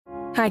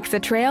Hike the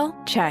trail?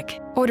 Check.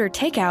 Order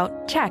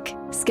takeout? Check.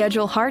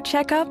 Schedule heart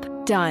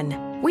checkup?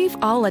 Done. We've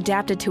all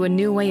adapted to a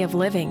new way of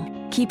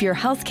living. Keep your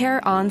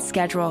healthcare on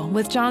schedule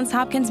with Johns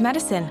Hopkins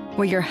Medicine,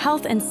 where your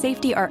health and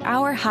safety are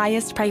our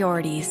highest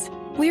priorities.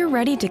 We're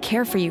ready to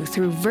care for you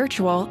through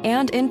virtual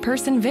and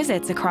in-person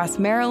visits across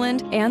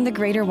Maryland and the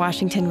greater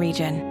Washington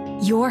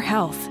region. Your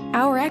health,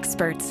 our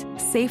experts,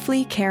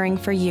 safely caring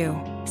for you.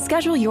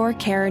 Schedule your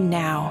care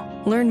now.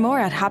 Learn more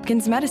at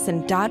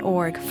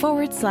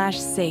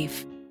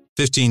hopkinsmedicine.org/safe.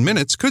 15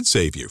 minutes could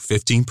save you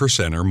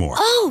 15% or more.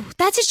 Oh,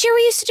 that's a cheer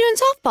we used to do in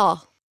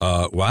softball.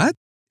 What?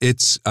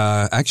 It's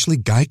actually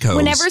Geico's.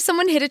 Whenever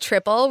someone hit a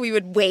triple, we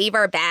would wave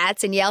our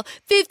bats and yell,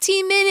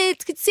 15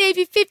 minutes could save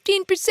you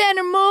 15%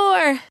 or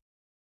more.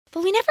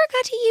 But we never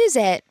got to use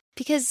it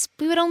because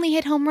we would only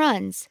hit home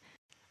runs.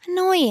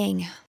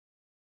 Annoying.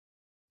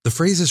 The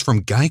phrase is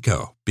from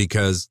Geico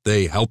because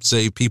they help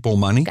save people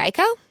money.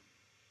 Geico?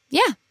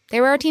 Yeah,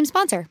 they were our team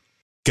sponsor.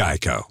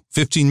 Geico.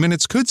 15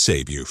 minutes could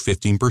save you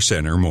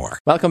 15% or more.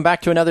 Welcome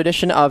back to another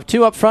edition of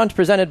Two Up Front,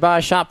 presented by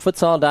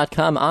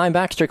ShopFutsal.com. I'm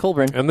Baxter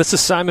Colburn. And this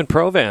is Simon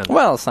Provan.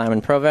 Well, Simon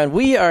Provan,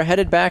 we are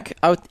headed back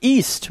out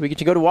east. We get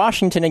to go to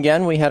Washington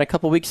again. We had a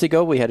couple weeks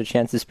ago, we had a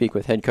chance to speak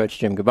with head coach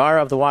Jim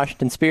Gabarra of the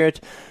Washington Spirit.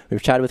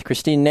 We've chatted with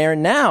Christine Nair.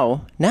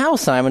 Now,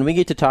 Simon, we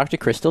get to talk to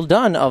Crystal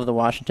Dunn of the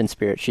Washington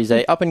Spirit. She's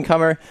a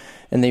up-and-comer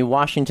in the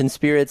Washington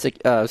Spirit's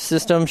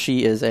system.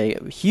 She is a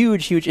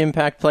huge, huge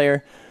impact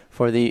player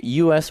for the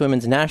U.S.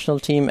 women's national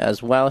team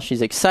as well.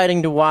 She's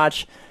exciting to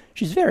watch.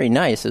 She's very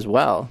nice as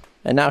well.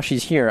 And now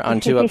she's here on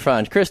Two Up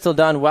Front. Crystal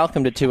Dunn,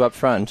 welcome to Two Up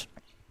Front.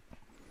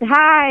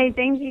 Hi,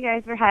 thank you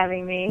guys for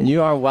having me.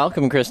 You are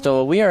welcome,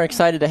 Crystal. We are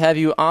excited to have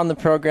you on the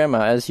program.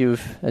 As you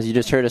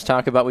just heard us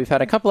talk about, we've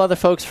had a couple other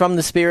folks from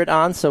the Spirit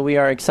on, so we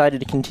are excited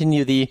to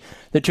continue the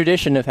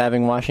tradition of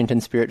having Washington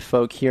Spirit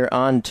folk here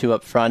on Two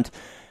Up Front.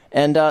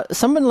 And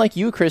someone like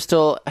you,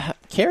 Crystal,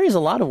 carries a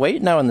lot of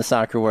weight now in the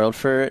soccer world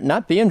for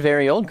not being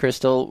very old,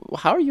 Crystal.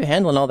 How are you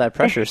handling all that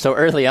pressure so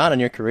early on in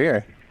your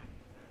career?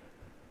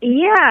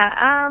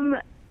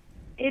 Yeah,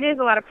 it is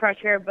a lot of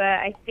pressure, but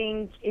I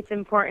think it's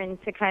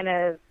important to kind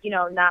of,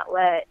 not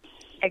let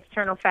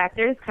external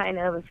factors kind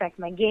of affect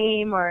my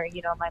game or,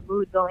 my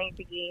mood going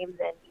into games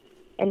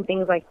and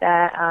things like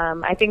that.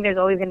 I think there's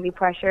always going to be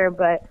pressure,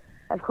 but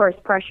of course,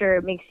 pressure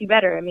makes you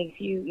better. It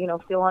makes you,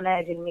 feel on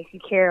edge and makes you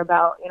care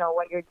about,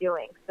 what you're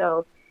doing.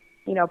 So,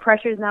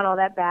 pressure is not all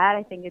that bad.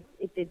 I think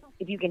if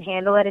you can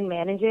handle it and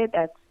manage it,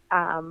 that's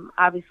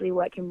obviously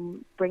what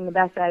can bring the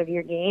best out of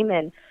your game.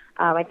 And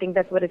I think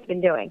that's what it's been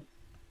doing.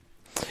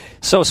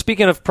 So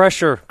speaking of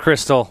pressure,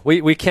 Crystal,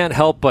 we can't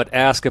help but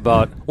ask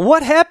about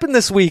what happened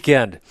this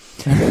weekend.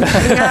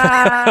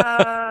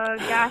 Oh,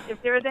 gosh,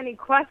 if there was any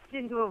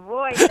question to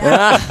avoid,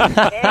 that would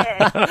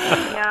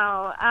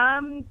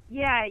be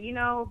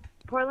it.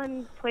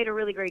 Portland played a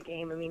really great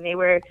game. I mean, they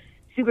were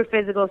super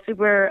physical,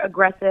 super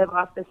aggressive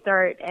off the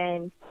start.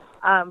 And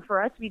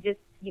for us, we just,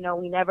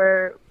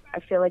 I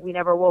feel like we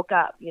never woke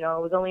up. It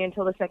was only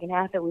until the second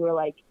half that we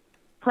were,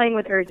 playing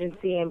with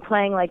urgency and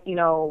playing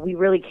we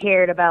really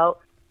cared about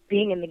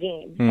being in the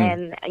game.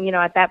 And,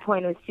 at that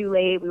point, it was too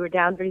late. We were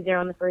down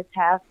 3-0 in the first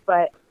half.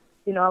 But,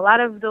 a lot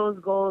of those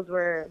goals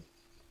were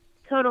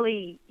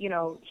totally,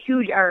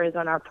 huge errors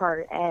on our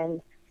part.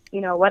 And,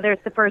 whether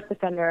it's the first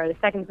defender or the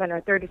second defender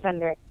or third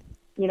defender,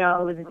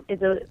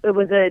 it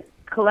was a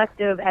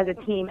collective as a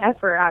team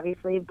effort,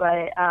 obviously.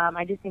 But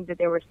I just think that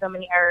there were so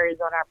many errors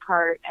on our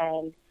part,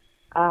 and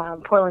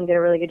Portland did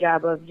a really good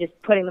job of just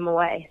putting them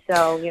away.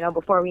 So,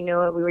 before we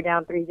knew it, we were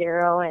down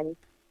 3-0, and,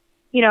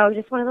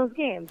 just one of those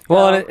games.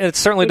 Well, so and it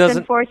certainly doesn't.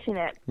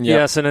 Unfortunate.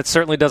 Yes, and it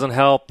certainly doesn't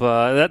help.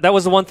 That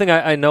was the one thing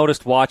I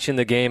noticed watching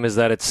the game, is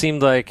that it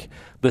seemed like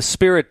the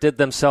Spirit did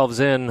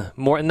themselves in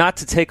more, not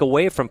to take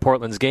away from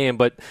Portland's game,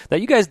 but that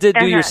you guys did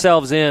do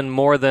yourselves in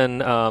more than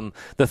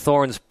the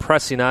Thorns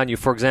pressing on you.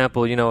 For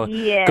example,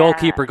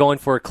 goalkeeper going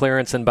for a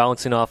clearance and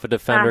bouncing off a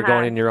defender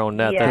going in your own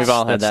net. We've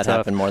all had that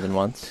happen more than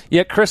once.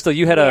 Yeah, Crystal,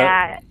 you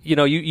had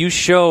you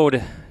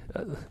showed.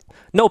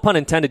 No pun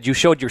intended, you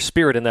showed your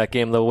spirit in that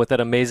game, though, with that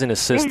amazing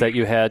assist that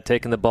you had,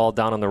 taking the ball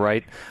down on the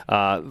right,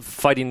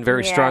 fighting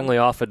very strongly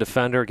off a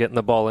defender, getting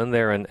the ball in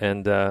there,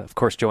 and of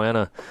course,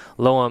 Joanna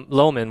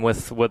Lohman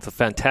with a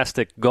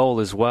fantastic goal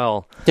as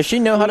well. Does she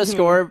know how to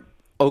score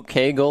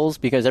okay goals?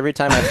 Because every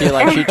time I feel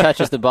like she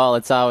touches the ball,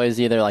 it's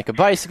always either like a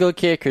bicycle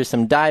kick or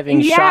some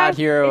diving shot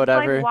here or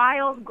whatever. It's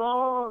wild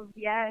goals,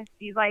 yes.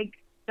 She's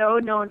so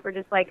known for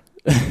just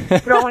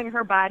throwing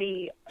her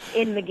body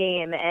in the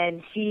game,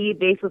 and she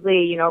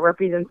basically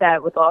represents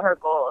that with all her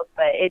goals.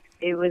 But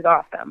it was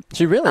awesome.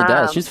 She really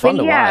does. She's fun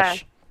to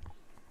watch.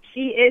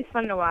 She is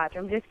fun to watch.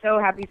 I'm just so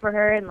happy for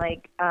her, and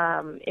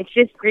it's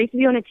just great to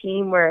be on a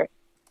team where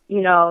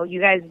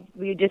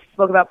we just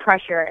spoke about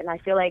pressure, and I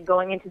feel like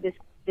going into this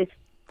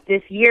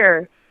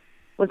year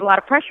was a lot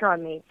of pressure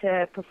on me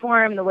to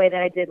perform the way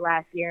that I did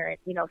last year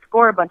and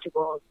score a bunch of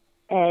goals.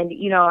 And,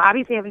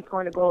 obviously I haven't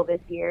scored a goal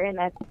this year, and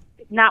that's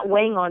not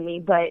weighing on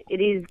me, but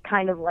it is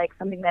kind of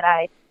something that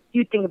I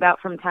do think about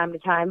from time to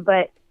time.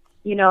 But,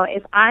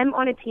 if I'm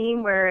on a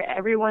team where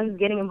everyone's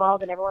getting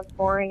involved and everyone's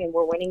scoring and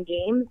we're winning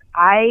games,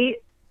 I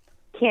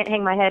can't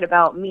hang my head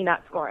about me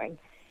not scoring.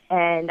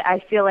 And I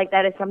feel like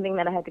that is something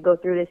that I had to go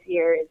through this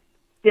year, is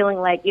feeling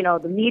like,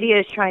 the media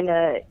is trying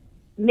to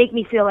make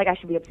me feel like I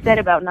should be upset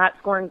about not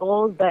scoring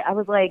goals. But I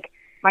was like,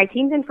 my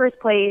team's in first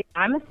place.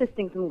 I'm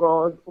assisting some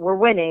goals. We're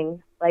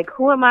winning. Like,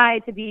 who am I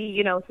to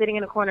be, sitting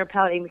in a corner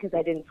pouting because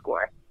I didn't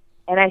score?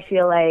 And I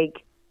feel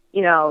like,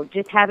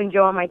 just having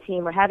Joe on my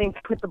team or having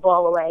to put the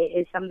ball away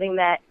is something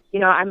that,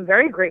 I'm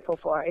very grateful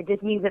for. It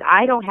just means that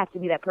I don't have to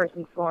be that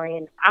person scoring,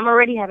 and I'm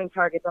already having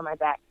targets on my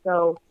back.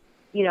 So,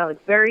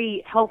 it's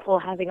very helpful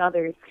having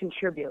others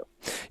contribute.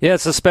 Yeah,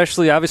 it's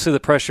especially, obviously, the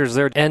pressures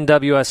there.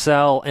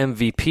 NWSL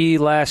MVP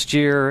last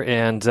year,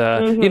 and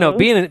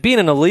being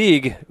in a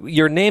league,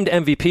 you're named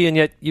MVP, and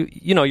yet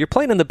you're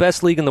playing in the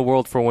best league in the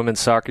world for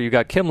women's soccer. You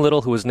got Kim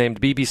Little, who was named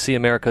BBC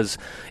America's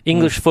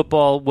English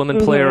Football Women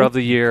Player of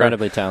the Year.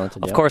 Incredibly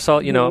talented. Of course,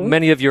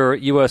 many of your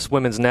U.S.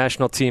 women's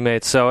national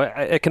teammates. So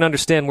I can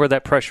understand where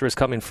that pressure is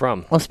coming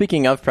from. Well,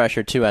 speaking of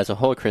pressure too, as a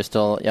whole,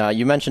 Crystal,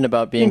 you mentioned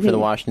about being for the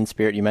Washington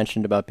Spirit. You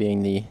mentioned about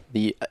being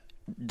the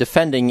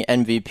defending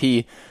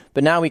MVP,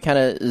 but now we kind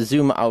of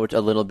zoom out a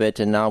little bit,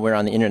 and now we're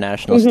on the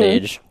international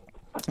stage.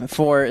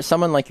 For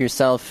someone like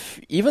yourself,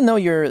 even though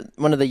you're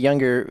one of the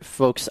younger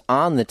folks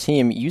on the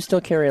team, you still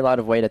carry a lot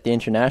of weight at the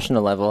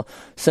international level,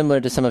 similar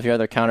to some of your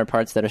other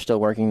counterparts that are still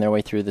working their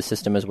way through the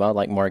system as well,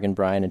 like Morgan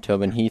Bryan and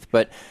Tobin Heath.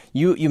 But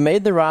you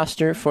made the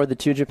roster for the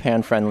 2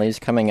 Japan friendlies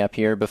coming up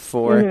here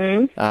before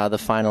the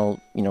final,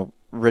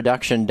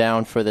 reduction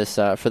down for this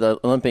for the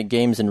Olympic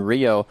Games in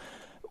Rio.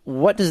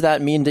 What does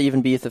that mean to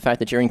even be the fact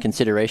that you're in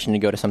consideration to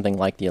go to something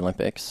like the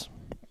Olympics?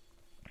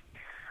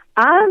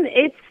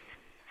 It's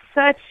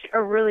such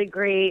a really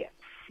great,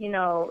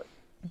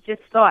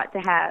 just thought to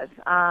have.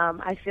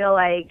 I feel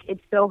like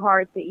it's so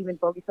hard to even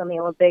focus on the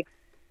Olympics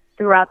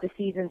throughout the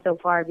season so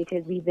far,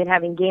 because we've been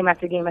having game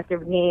after game after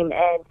game,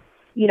 and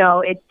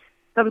it's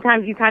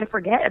sometimes you kind of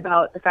forget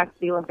about the fact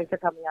that the Olympics are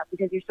coming up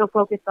because you're so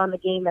focused on the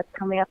game that's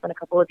coming up in a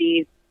couple of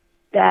days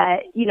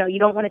that you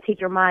don't want to take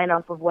your mind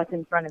off of what's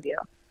in front of you.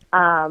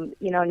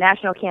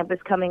 National camp is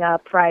coming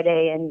up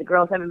Friday, and the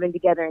girls haven't been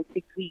together in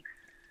 6 weeks.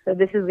 So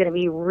this is going to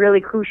be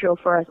really crucial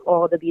for us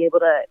all to be able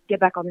to get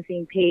back on the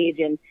same page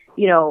and,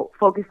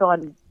 focus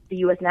on the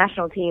U.S.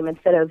 national team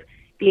instead of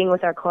being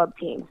with our club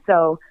team.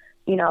 So,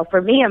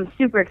 for me, I'm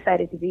super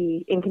excited to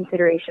be in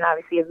consideration,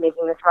 obviously, of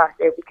making this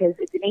roster because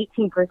it's an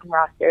 18-person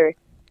roster.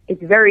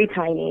 It's very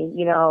tiny.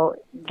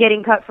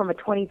 Getting cut from a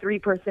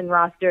 23-person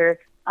roster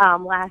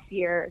last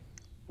year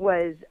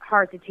was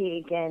hard to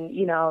take, and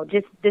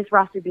just this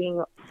roster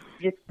being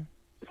just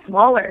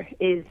smaller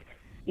is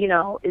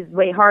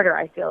way harder,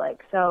 I feel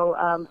like.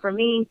 So for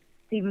me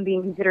to even be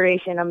in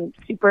consideration, I'm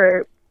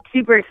super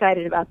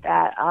excited about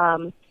that.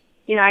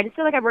 I just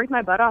feel like I've worked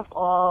my butt off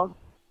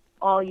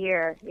all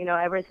year.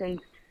 Ever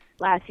since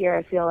last year,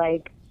 I feel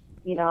like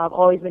I've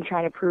always been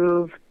trying to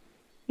prove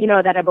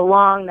that I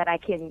belong, that I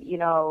can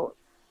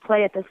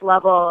play at this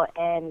level,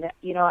 and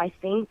I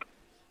think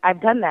I've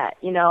done that.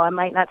 I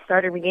might not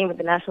start every game with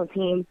the national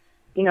team.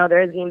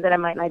 There's games that I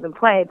might not even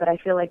play, but I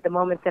feel like the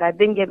moments that I've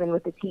been given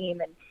with the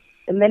team and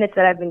the minutes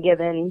that I've been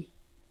given,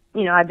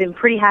 I've been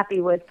pretty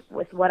happy with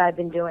what I've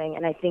been doing.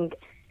 And I think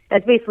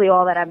that's basically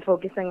all that I'm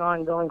focusing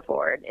on going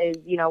forward is,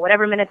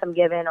 whatever minutes I'm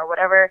given or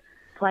whatever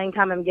playing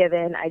time I'm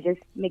given, I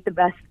just make the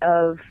best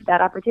of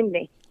that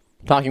opportunity.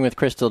 Talking with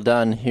Crystal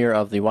Dunn here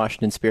of the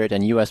Washington Spirit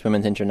and U.S.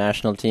 Women's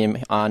International Team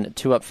on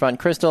 2 Up Front.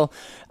 Crystal,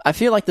 I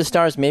feel like the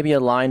stars maybe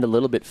aligned a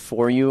little bit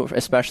for you,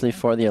 especially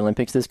for the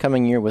Olympics this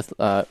coming year with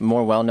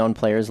more well-known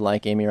players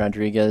like Amy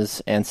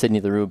Rodriguez and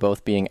Sydney Leroux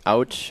both being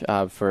out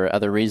for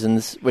other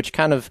reasons, which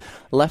kind of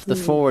left the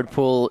forward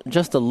pool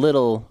just a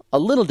little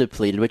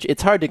depleted, which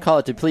it's hard to call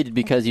it depleted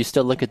because you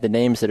still look at the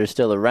names that are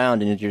still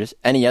around and you're just,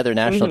 any other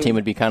national team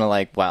would be kind of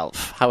like, well,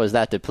 how is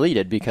that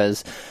depleted?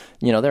 Because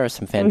there are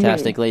some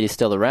fantastic ladies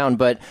still around,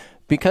 but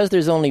because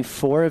there's only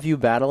 4 of you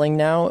battling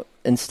now,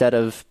 instead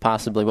of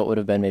possibly what would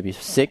have been maybe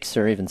 6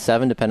 or even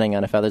 7, depending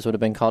on if others would have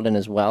been called in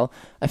as well,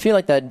 I feel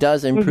like that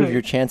does improve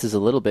your chances a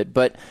little bit.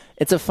 But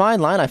it's a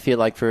fine line, I feel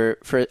like, for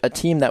a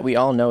team that we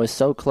all know is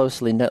so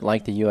closely knit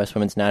like the U.S.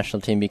 Women's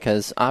National Team,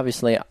 because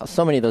obviously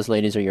so many of those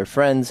ladies are your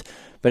friends,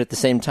 but at the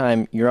same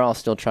time, you're all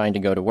still trying to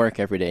go to work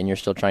every day, and you're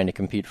still trying to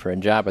compete for a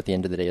job at the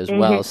end of the day as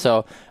well.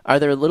 So are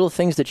there little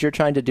things that you're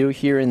trying to do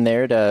here and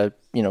there to,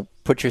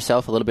 put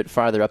yourself a little bit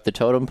farther up the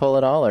totem pole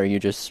at all, or are you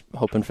just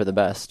hoping for the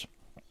best?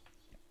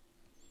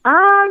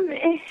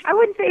 I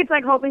wouldn't say it's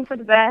like hoping for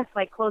the best,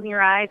 like closing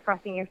your eyes,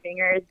 crossing your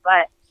fingers,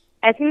 but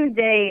at the end of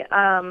the day,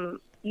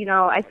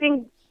 I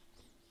think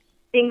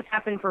things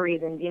happen for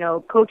reasons.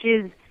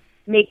 Coaches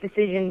make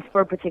decisions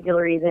for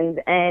particular reasons,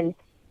 and,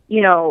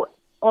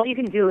 all you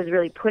can do is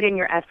really put in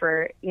your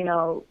effort,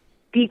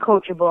 be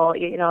coachable.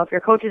 If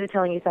your coaches are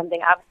telling you something,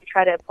 obviously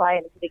try to apply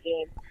it into the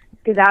game,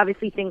 because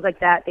obviously things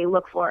like that they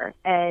look for.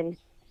 And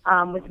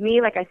with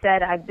me, like I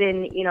said, I've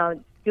been,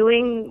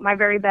 doing my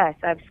very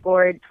best. I've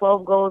scored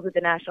 12 goals with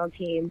the national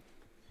team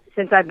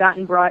since I've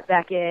gotten brought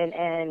back in,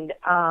 and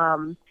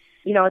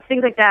you know, it's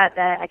things like that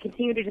I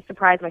continue to just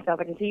surprise myself.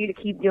 I continue to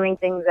keep doing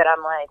things that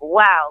I'm like,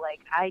 wow, like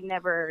I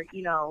never,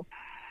 you know,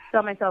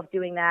 saw myself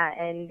doing that.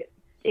 And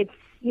it's,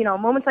 you know,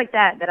 moments like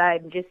that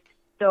I'm just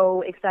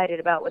so excited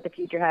about what the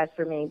future has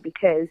for me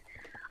because,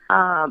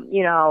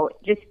 you know,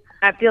 just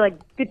I feel like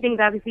good things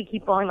obviously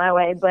keep falling my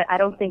way, but I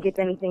don't think it's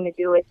anything to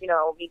do with, you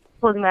know, me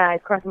closing my eyes,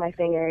 crossing my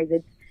fingers.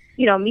 It's,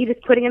 you know, me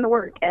just putting in the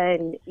work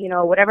and, you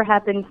know, whatever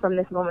happens from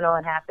this moment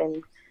on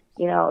happens.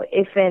 You know,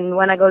 if and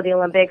when I go to the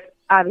Olympics,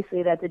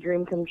 obviously that's a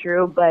dream come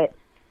true. But,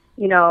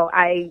 you know,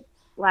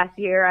 last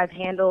year I've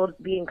handled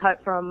being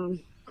cut from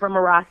a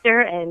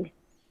roster, and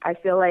I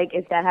feel like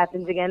if that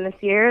happens again this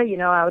year, you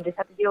know, I would just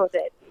have to deal with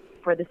it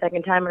for the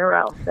second time in a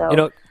row. So, you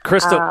know,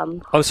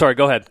 Krista, oh, sorry,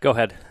 go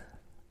ahead.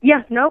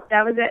 Yeah, nope,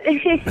 that was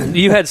it.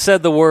 You had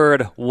said the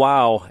word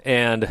wow,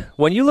 and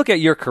when you look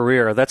at your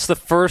career, that's the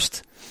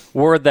first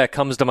word that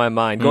comes to my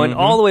mind. Going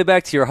all the way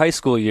back to your high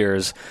school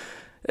years,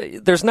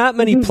 there's not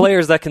many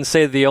players that can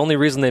say the only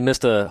reason they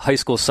missed a high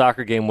school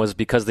soccer game was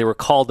because they were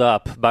called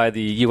up by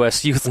the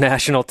U.S. Youth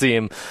National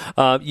Team.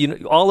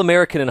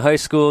 All-American in high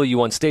school, you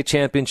won state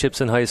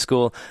championships in high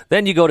school.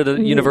 Then you go to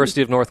the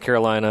University of North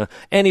Carolina.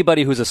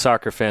 Anybody who's a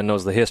soccer fan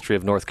knows the history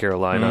of North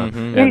Carolina.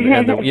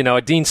 And you know,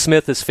 Dean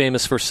Smith is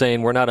famous for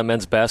saying, we're not a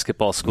men's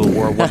basketball school,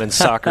 we're a women's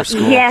soccer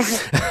school.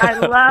 Yes, I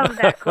love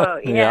that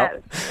quote,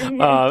 yes.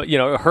 You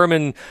know,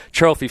 Herman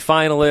Trophy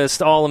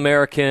finalist,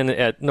 All-American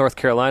at North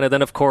Carolina.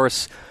 Then, of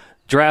course,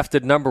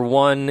 drafted number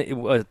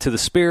 1 to the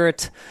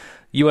Spirit,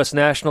 U.S.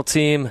 national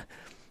team.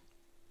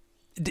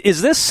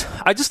 Is this,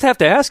 I just have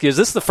to ask you, is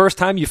this the first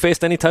time you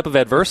faced any type of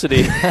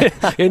adversity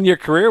in your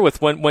career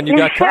with when you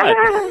got cut?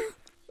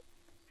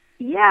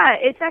 Yeah,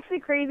 it's actually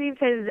crazy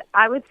because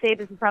I would say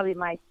this is probably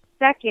my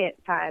second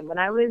time. When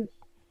I was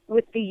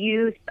with the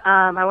youth,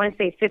 I want to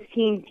say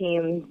 15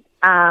 teams,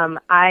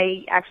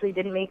 I actually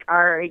didn't make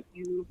our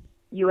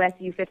U.S.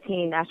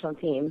 U15 national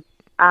team.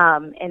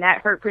 And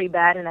that hurt pretty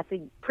bad, and that's a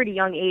pretty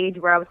young age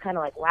where I was kind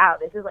of like, wow,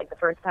 this is like the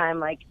first time,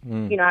 like,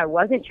 you know, I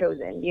wasn't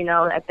chosen, you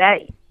know, at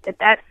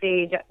that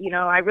stage, you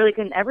know, I really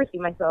couldn't ever see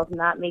myself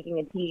not making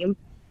a team.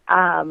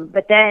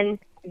 But then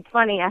it's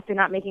funny, after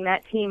not making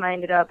that team, I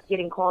ended up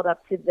getting called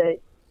up to the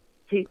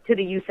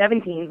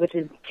U17s, which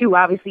is 2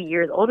 obviously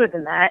years older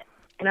than that.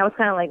 And I was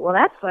kind of like, well,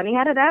 that's funny.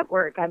 How did that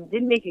work? I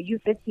didn't make a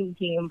U15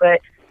 team,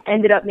 but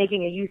ended up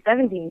making a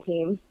U17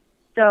 team.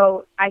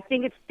 So I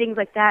think it's things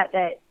like that,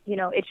 you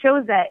know, it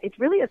shows that it's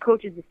really a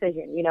coach's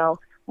decision. You know,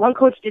 one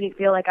coach didn't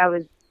feel like I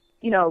was,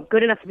 you know,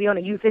 good enough to be on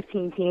a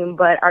U15 team,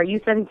 but our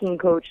U17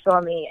 coach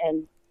saw me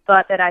and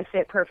thought that I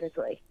fit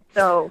perfectly.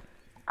 So,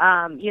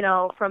 you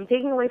know, from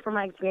taking away from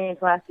my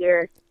experience last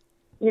year,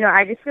 you know,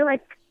 I just feel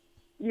like,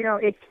 you know,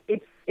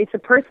 it's a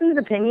person's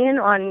opinion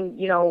on,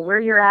 you know,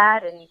 where you're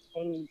at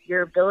and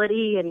your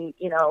ability and,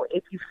 you know,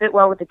 if you fit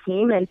well with the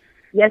team. And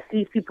yes,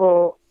 these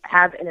people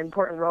have an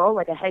important role,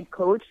 like a head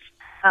coach.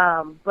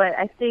 But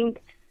I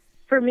think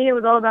for me, it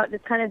was all about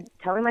just kind of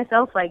telling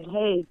myself, like,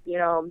 hey, you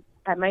know,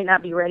 I might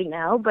not be ready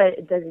now, but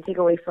it doesn't take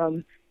away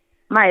from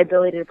my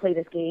ability to play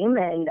this game.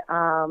 And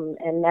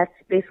that's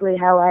basically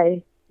how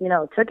I, you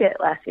know, took it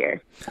last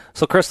year.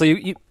 So,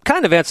 Krista, you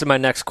kind of answered my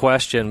next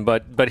question,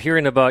 but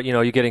hearing about, you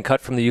know, you getting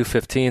cut from the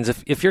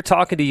U15s, if you're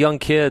talking to young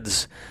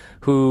kids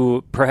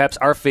who perhaps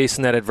are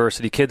facing that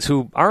adversity, kids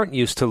who aren't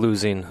used to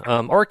losing,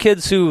 or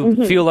kids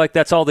who feel like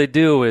that's all they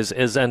do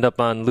is end up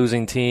on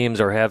losing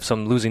teams or have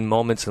some losing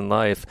moments in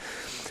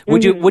life.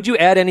 Would you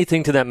add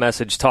anything to that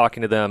message,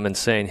 talking to them and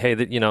saying, hey,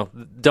 you know,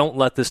 don't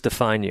let this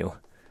define you?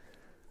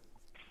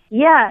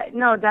 Yeah,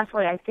 no,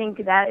 definitely. I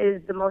think that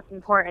is the most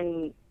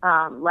important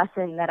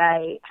lesson that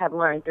I have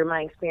learned through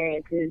my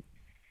experience is,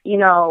 you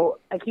know,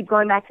 I keep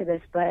going back to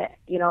this, but,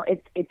 you know,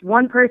 it's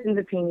one person's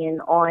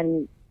opinion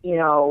on, you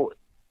know,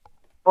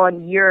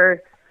 on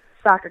your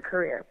soccer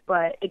career,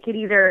 but it could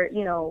either,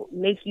 you know,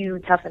 make you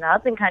toughen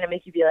up and kind of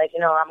make you be like, you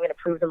know, I'm going to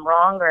prove them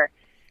wrong, or,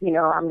 you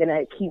know, I'm going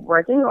to keep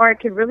working, or it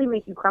could really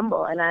make you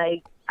crumble. And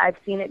I've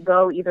seen it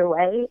go either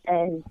way.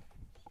 And,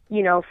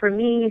 you know, for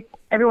me,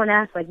 everyone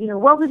asks, like, you know,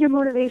 what was your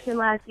motivation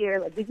last year?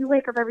 Like, did you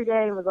wake up every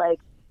day and was like,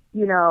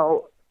 you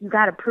know, you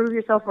got to prove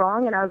yourself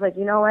wrong? And I was like,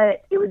 you know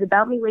what? It was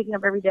about me waking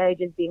up every day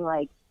just being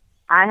like,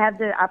 I have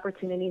the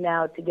opportunity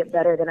now to get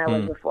better than I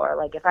was before.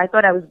 Like, if I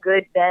thought I was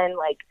good then,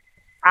 like,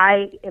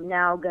 I am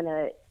now going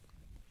to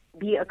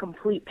be a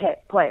complete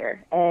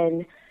player.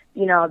 And,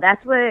 you know,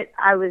 that's what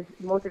I was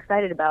most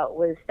excited about,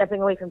 was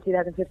stepping away from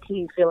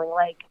 2015 feeling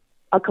like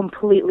a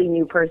completely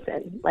new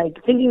person.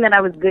 Like, thinking that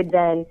I was good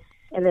then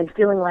and then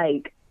feeling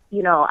like,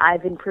 you know,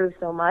 I've improved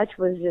so much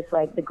was just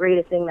like the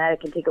greatest thing that I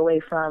can take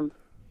away from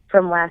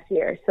last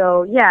year.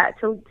 So, yeah,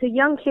 to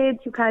young kids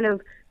who kind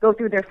of go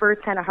through their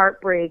first kind of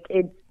heartbreak,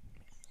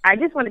 I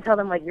just want to tell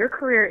them, like, your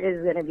career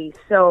is going to be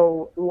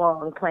so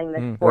long playing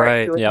this sport.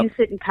 Right, so if you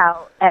sit and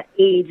pout at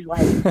age,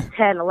 like,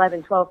 10,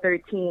 11, 12,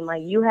 13,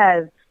 like, you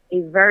have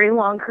a very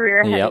long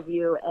career ahead of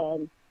you,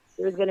 and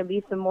there's going to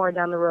be some more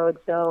down the road.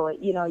 So,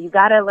 you know, you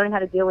got to learn how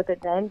to deal with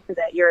it then so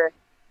that you're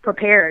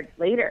prepared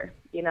later.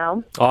 you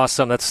know?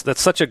 Awesome.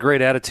 That's such a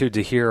great attitude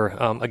to hear,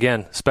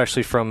 again,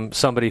 especially from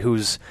somebody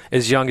who's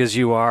as young as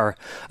you are.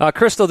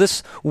 Crystal,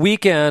 this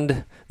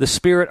weekend, the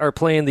Spirit are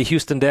playing the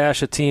Houston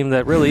Dash, a team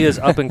that really is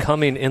up and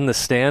coming in the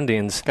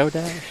standings. Go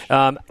Dash.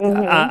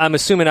 I'm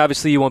assuming,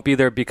 obviously, you won't be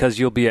there because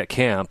you'll be at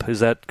camp.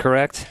 Is that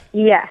correct?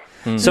 Yes.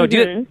 Mm-hmm. So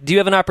do you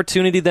have an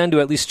opportunity then to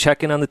at least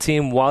check in on the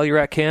team while you're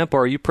at camp,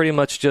 or are you pretty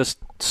much just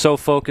so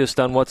focused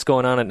on what's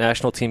going on at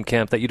national team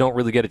camp that you don't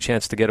really get a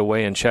chance to get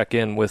away and check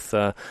in with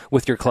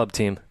your club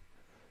team?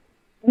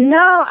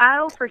 No,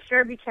 I'll for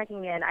sure be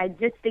checking in. I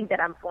just think that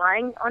I'm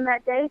flying on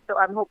that day, so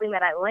I'm hoping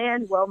that I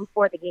land well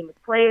before the game is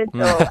played,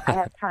 so I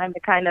have time to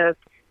kind of,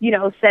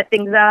 set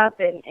things up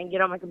and get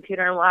on my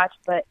computer and watch.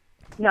 But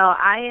no,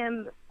 I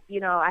am,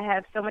 I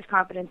have so much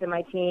confidence in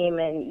my team,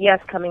 and yes,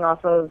 coming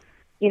off of,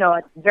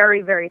 a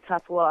very, very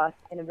tough loss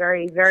in a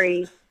very,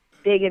 very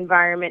big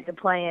environment to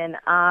play in.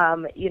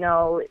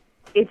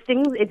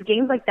 It's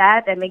games like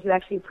that make you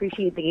actually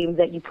appreciate the games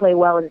that you play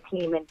well as a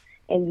team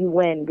and you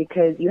win,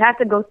 because you have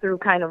to go through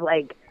kind of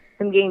like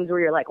some games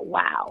where you're like,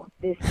 wow,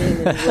 this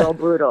game is real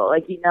brutal,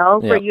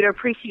 for you to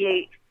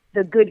appreciate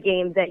the good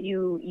games that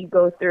you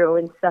go through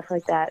and stuff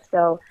like that.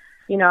 So,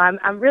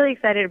 I'm really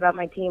excited about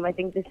my team. I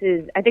think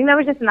that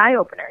was just an eye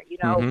opener.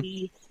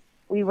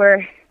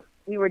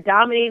 We were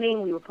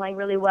dominating, we were playing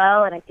really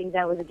well, and I think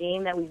that was a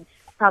game that we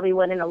probably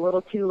went in a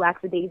little too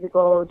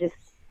lackadaisical, just,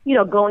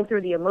 going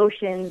through the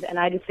emotions. And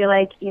I just feel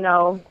like,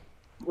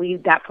 we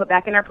got put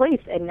back in our place,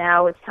 and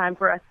now it's time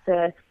for us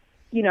to,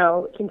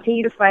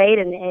 continue to fight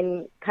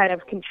and kind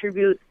of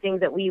contribute things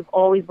that we've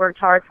always worked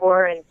hard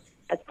for, and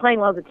that's playing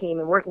well as a team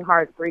and working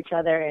hard for each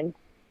other. And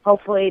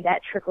hopefully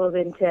that trickles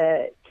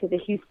into the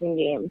Houston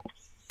game.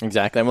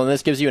 Exactly. Well,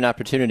 this gives you an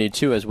opportunity,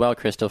 too, as well,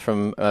 Crystal,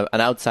 from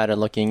an outsider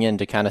looking in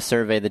to kind of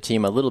survey the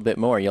team a little bit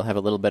more. You'll have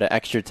a little bit of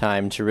extra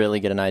time to really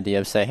get an idea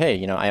of, say,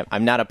 hey,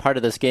 I'm not a part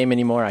of this game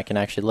anymore. I can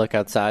actually look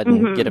outside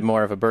and get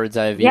more of a bird's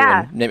eye view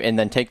and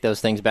then take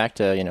those things back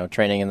to,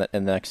 training in the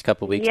next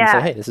couple of weeks and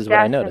say, hey, this is what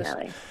I noticed.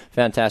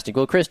 Fantastic.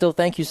 Well, Crystal,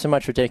 thank you so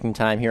much for taking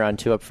time here on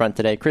 2 Up Front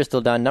today.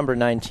 Crystal Dunn, number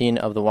 19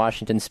 of the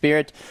Washington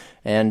Spirit,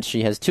 and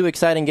she has 2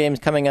 exciting games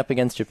coming up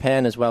against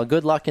Japan as well.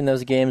 Good luck in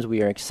those games.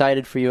 We are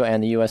excited for you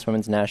and the U.S.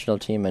 Women's National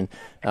Team, and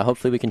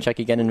hopefully we can check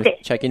in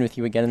with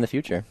you again in the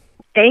future.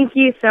 Thank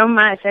you so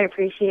much. I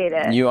appreciate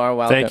it. You are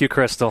welcome. Thank you,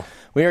 Crystal.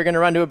 We are going to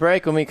run to a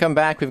break. When we come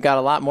back, we've got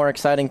a lot more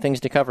exciting things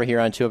to cover here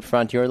on 2 Up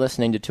Front. You're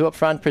listening to 2 Up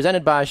Front,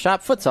 presented by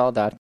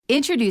ShopFutsal.com.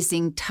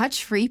 Introducing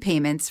touch-free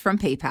payments from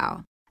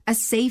PayPal, a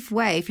safe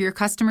way for your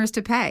customers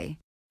to pay.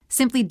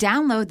 Simply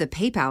download the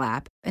PayPal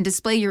app and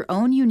display your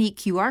own unique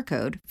QR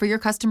code for your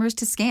customers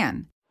to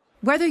scan.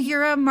 Whether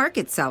you're a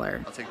market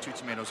seller, I'll take 2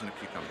 tomatoes and a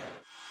cucumber,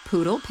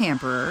 poodle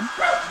pamperer,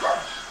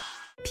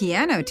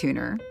 piano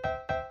tuner,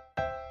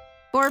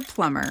 or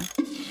plumber,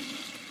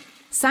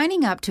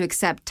 signing up to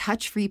accept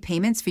touch-free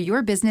payments for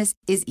your business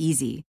is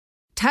easy.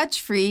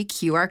 Touch-free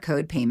QR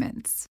code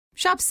payments.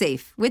 Shop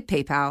safe with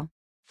PayPal.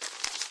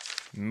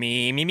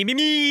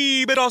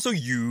 Me, but also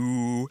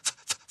you.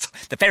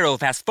 The Pharaoh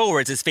fast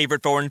forwards his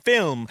favorite foreign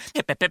film,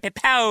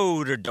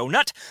 Powder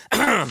Donut.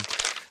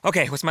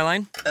 Okay, what's my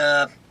line?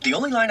 The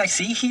only line I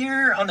see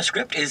here on the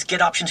script is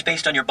get options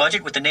based on your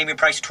budget with the Name Your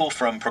Price tool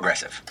from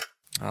Progressive.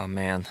 Oh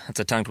man, that's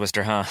a tongue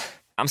twister, huh?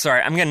 I'm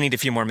sorry, I'm gonna need a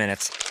few more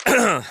minutes.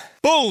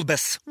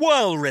 Bulbous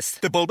Walrus,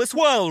 the Bulbous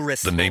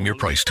Walrus. The Name Your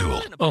Price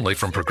tool, only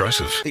from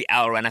Progressive. The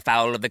owl ran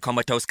afoul of the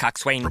comatose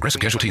coxswain. Progressive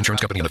Casualty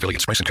Insurance Company and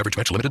affiliates. Price and coverage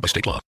match limited by state law.